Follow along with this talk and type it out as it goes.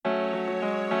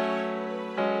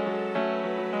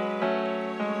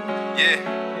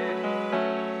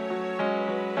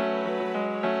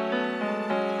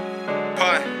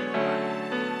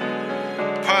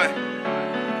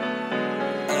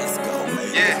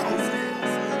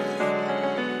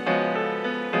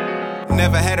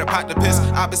Never had a pot to piss,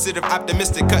 opposite of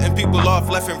optimistic, cutting people off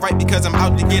left and right because I'm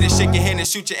out to get it. Shake your hand and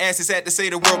shoot your ass, it's sad to say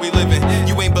the world we live in.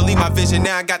 You ain't believe my vision,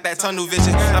 now I got that tunnel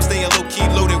vision. I'm staying low-key,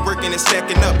 loaded, working and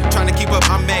stacking up. Trying to keep up,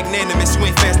 I'm magnanimous, you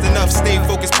ain't fast enough. Stay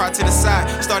focused, proud to the side,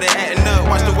 started adding up.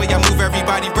 Watch the way I move,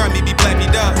 everybody burn me, be black, be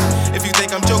dub. If you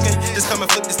think I'm joking, just come and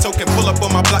flip this token. Pull up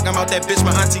on my block, I'm out that bitch, my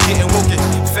auntie getting woken.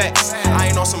 Facts, I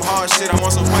ain't on some hard shit, I'm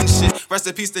on some fun shit. Rest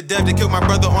in peace to Dev, they killed my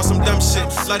brother on some dumb shit.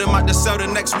 Let him out the cell, the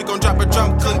next week gon' drop a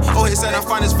drum clip. Oh, he said I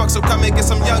fine as fuck, so come and get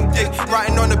some young dick.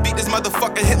 Riding on the beat, this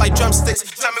motherfucker hit like drumsticks.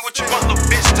 Tell me what you want, little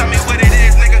bitch, tell me what it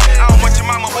is, nigga. I don't want your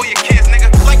mama or your kids,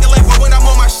 nigga. Like the life, but when I'm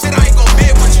on my shit, I ain't gon'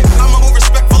 bid with you. I'ma move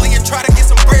respectfully and try to get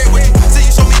some bread with you. Till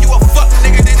you show me you a fuck,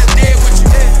 nigga, then it's dead with you.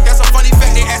 That's a funny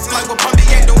fact, they asking like what pumpy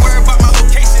at. Don't worry about my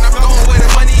location, I'm going where the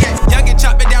money at. Young and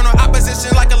chopping down on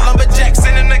opposition like a lumberjack.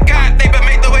 Sending the God, they been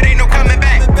made the way they no coming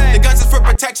back. The guns is for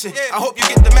protection, I hope you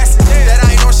get the message.